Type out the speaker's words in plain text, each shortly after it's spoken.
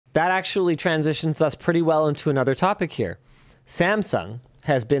that actually transitions us pretty well into another topic here. Samsung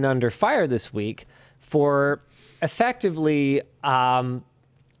has been under fire this week for effectively, well,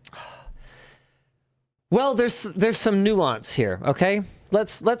 there's some nuance here, okay?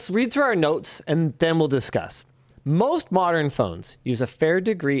 Let's read through our notes and then we'll discuss. Most modern phones use a fair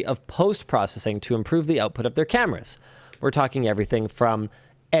degree of post-processing to improve the output of their cameras. We're talking everything from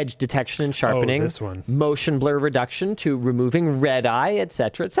edge detection and sharpening, motion blur reduction to removing red eye,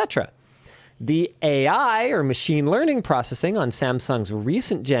 etc., etc. The AI, or machine learning processing on Samsung's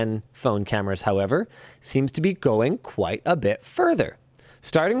recent gen phone cameras, however, seems to be going quite a bit further.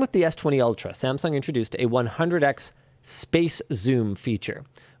 Starting with the S20 Ultra, Samsung introduced a 100x space zoom feature,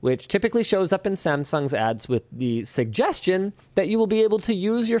 which typically shows up in Samsung's ads with the suggestion that you will be able to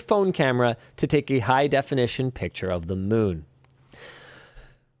use your phone camera to take a high-definition picture of the moon.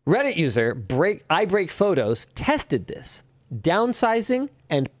 Reddit user iBreakPhotos tested this, downsizing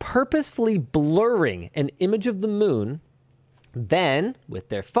and purposefully blurring an image of the moon, then, with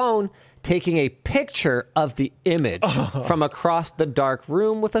their phone, taking a picture of the image from across the dark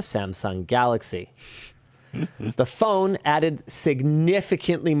room with a Samsung Galaxy. The phone added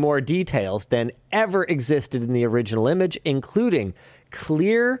significantly more details than ever existed in the original image, including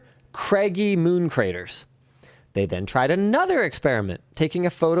clear, craggy moon craters. They then tried another experiment, taking a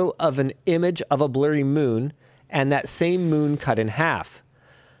photo of an image of a blurry moon and that same moon cut in half.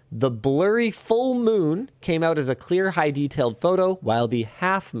 The blurry full moon came out as a clear, high-detailed photo, while the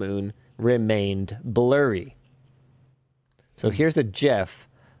half moon remained blurry. So here's a GIF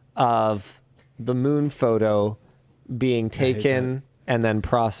of the moon photo being taken and then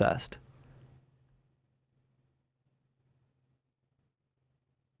processed.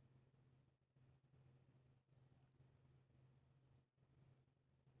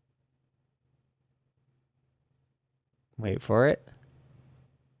 Wait for it.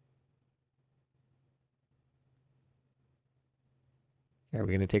 Are we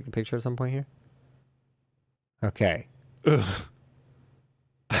going to take the picture at some point here? Okay. Ugh.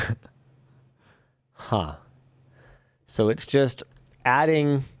 Huh. So it's just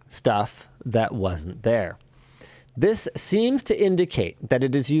adding stuff that wasn't there. This seems to indicate that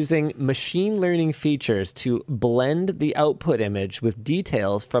it is using machine learning features to blend the output image with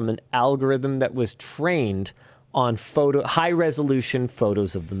details from an algorithm that was trained on high-resolution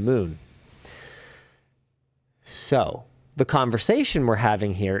photos of the moon. So the conversation we're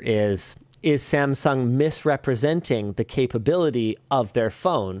having here is Samsung misrepresenting the capability of their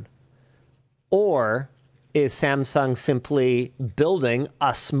phone, or is Samsung simply building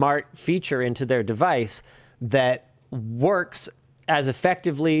a smart feature into their device that works as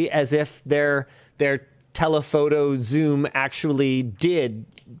effectively as if their telephoto zoom actually did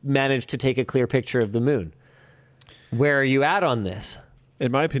manage to take a clear picture of the moon? Where are you at on this?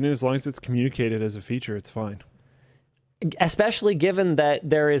 In my opinion, as long as it's communicated as a feature, it's fine. Especially given that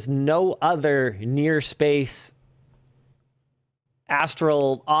there is no other near space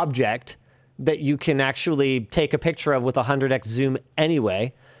astral object that you can actually take a picture of with a 100x zoom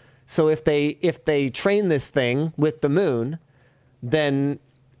anyway. So if they train this thing with the moon, then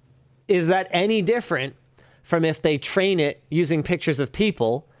is that any different from if they train it using pictures of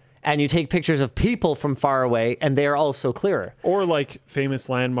people and you take pictures of people from far away and they're also clearer? Or like famous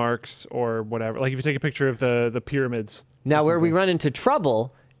landmarks or whatever. Like if you take a picture of the pyramids. Now where we run into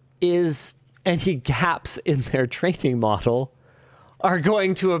trouble is any gaps in their training model are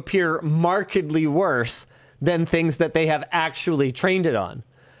going to appear markedly worse than things that they have actually trained it on.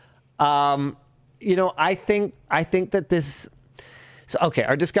 You know, I think that this... So, okay,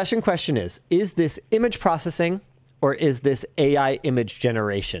 our discussion question is this image processing or is this AI image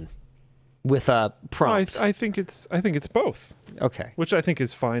generation with a prompt? I think it's both. Okay. Which I think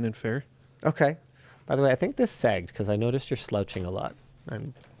is fine and fair. Okay. By the way, I think this sagged because I noticed you're slouching a lot.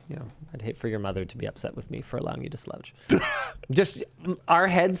 And, you know, I'd hate for your mother to be upset with me for allowing you to slouch. Just, our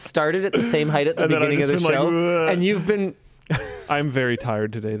heads started at the same height at the beginning of the show, like, and you've been... I'm very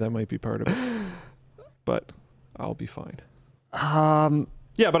tired today. That might be part of it. But I'll be fine.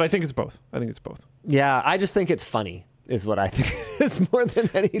 Yeah, but I think it's both. I think it's both. Yeah, I just think it's funny is what I think it is more than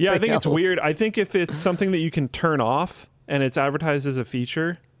anything Yeah, I think else. it's weird. I think if it's something that you can turn off and it's advertised as a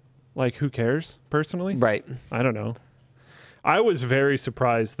feature, like who cares, personally? Right. I don't know. I was very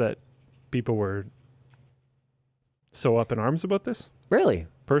surprised that people were so up in arms about this. Really?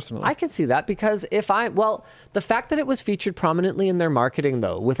 Personally. I can see that because well, the fact that it was featured prominently in their marketing,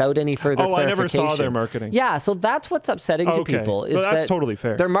 though, without any further clarification. I never saw their marketing. Yeah, so that's what's upsetting to people. Is that's that totally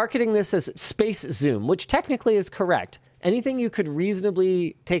fair. They're marketing this as space zoom, which technically is correct. Anything you could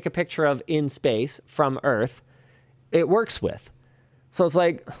reasonably take a picture of in space from Earth, it works with. So it's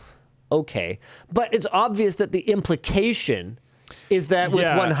like, okay. But it's obvious that the implication is that with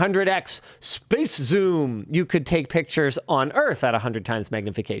 100x space zoom, you could take pictures on Earth at 100 times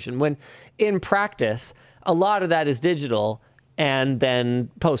magnification, when in practice, a lot of that is digital and then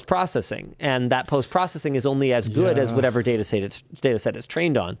post-processing. And that post-processing is only as good as whatever data set it's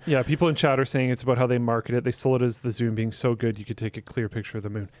trained on. Yeah, people in chat are saying it's about how they market it. They sell it as the zoom being so good you could take a clear picture of the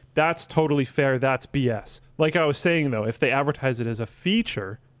moon. That's totally fair. That's BS. Like I was saying, though, if they advertise it as a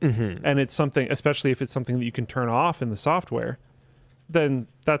feature, and it's something, especially if it's something that you can turn off in the software, then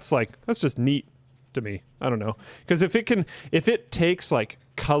that's just neat to me. I don't know. Because if it takes like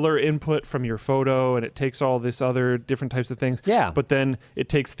color input from your photo and it takes all this other different types of things, but then it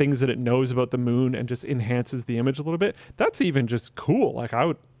takes things that it knows about the moon and just enhances the image a little bit, that's even just cool. Like I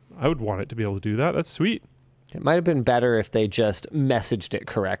would want it to be able to do that. That's sweet. It might have been better if they just messaged it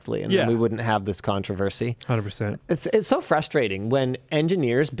correctly, and then we wouldn't have this controversy. 100%. It's so frustrating when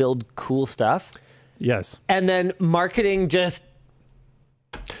engineers build cool stuff. Yes. And then marketing just...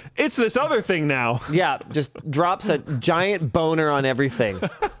 It's this other thing now. Yeah, just drops a giant boner on everything.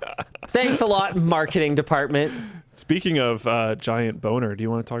 Thanks a lot, marketing department. Speaking of giant boner, do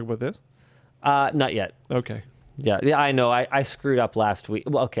you want to talk about this? Not yet. Okay. Yeah, I know. I screwed up last week.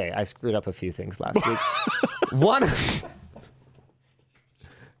 Well, okay, I screwed up a few things last week. One,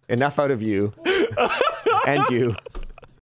 enough out of you and you.